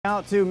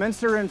Out to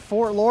Minster and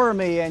Fort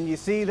Loramie, and you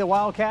see the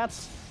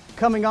Wildcats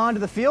coming onto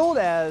the field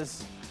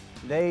as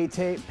they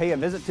pay a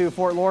visit to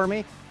Fort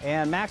Loramie,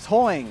 and Max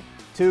Hoying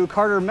to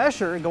Carter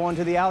Mesher going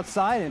to the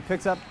outside and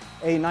picks up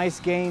a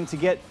nice gain to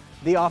get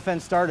the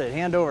offense started.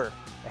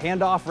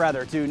 Handoff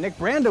rather to Nick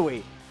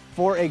Brandewie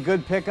for a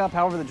good pickup.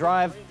 However, the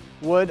drive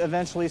would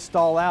eventually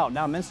stall out.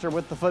 Now Minster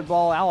with the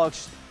football.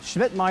 Alex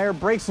Schmidtmeyer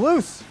breaks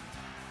loose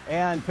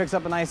and picks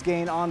up a nice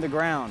gain on the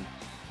ground.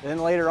 Then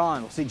later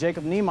on, we'll see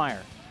Jacob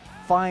Niemeyer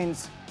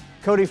finds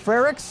Cody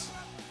Frericks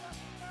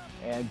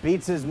and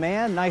beats his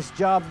man. Nice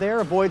job there,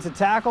 avoids a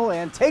tackle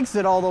and takes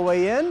it all the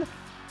way in.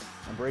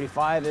 Number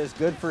 85 is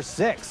good for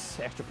 6.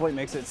 Extra point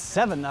makes it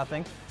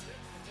 7-0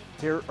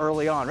 here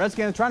early on.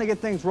 Redskins trying to get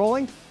things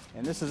rolling,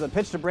 and this is a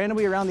pitch to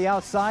Brandewie around the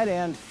outside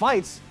and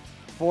fights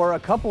for a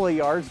couple of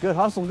yards. Good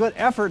hustle, good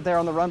effort there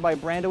on the run by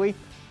Brandewie.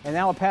 And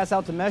now a pass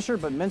out to Mesher,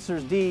 but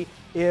Minster's D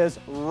is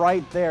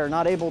right there,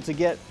 not able to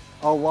get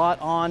a lot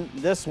on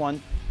this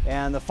one.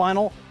 And the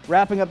final,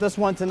 wrapping up this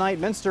one tonight,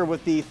 Minster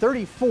with the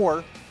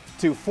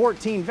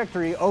 34-14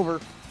 victory over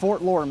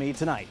Fort Loramie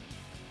tonight.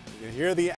 You hear the